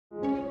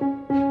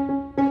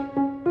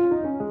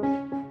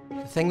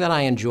thing that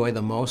I enjoy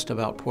the most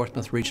about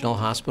Portsmouth Regional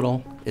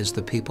Hospital is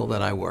the people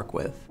that I work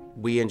with.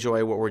 We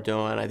enjoy what we're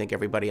doing. I think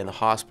everybody in the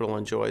hospital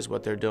enjoys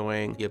what they're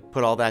doing. You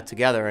put all that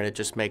together and it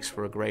just makes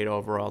for a great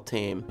overall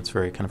team. It's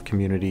very kind of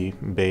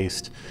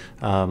community-based,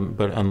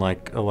 but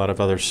unlike a lot of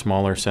other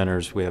smaller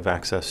centers, we have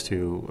access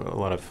to a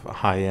lot of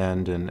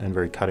high-end and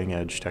very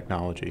cutting-edge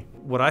technology.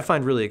 What I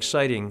find really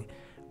exciting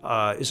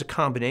is a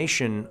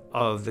combination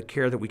of the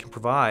care that we can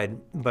provide,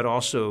 but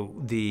also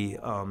the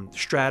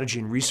strategy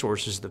and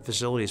resources the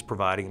facility is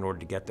providing in order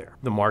to get there.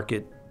 The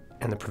market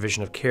and the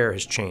provision of care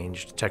has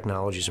changed,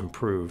 technology's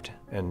improved,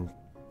 and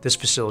this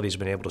facility has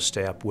been able to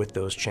stay up with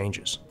those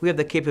changes. We have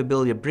the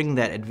capability of bringing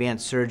that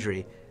advanced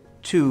surgery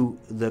to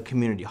the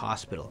community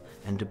hospital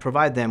and to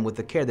provide them with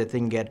the care that they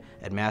can get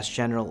at Mass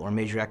General or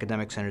major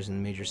academic centers in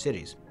the major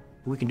cities.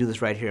 We can do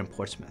this right here in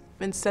Portsmouth.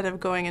 Instead of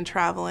going and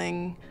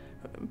traveling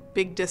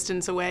big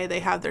distance away, they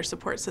have their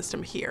support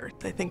system here.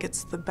 I think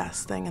it's the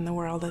best thing in the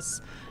world. It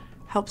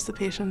helps the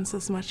patients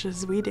as much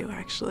as we do,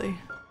 actually.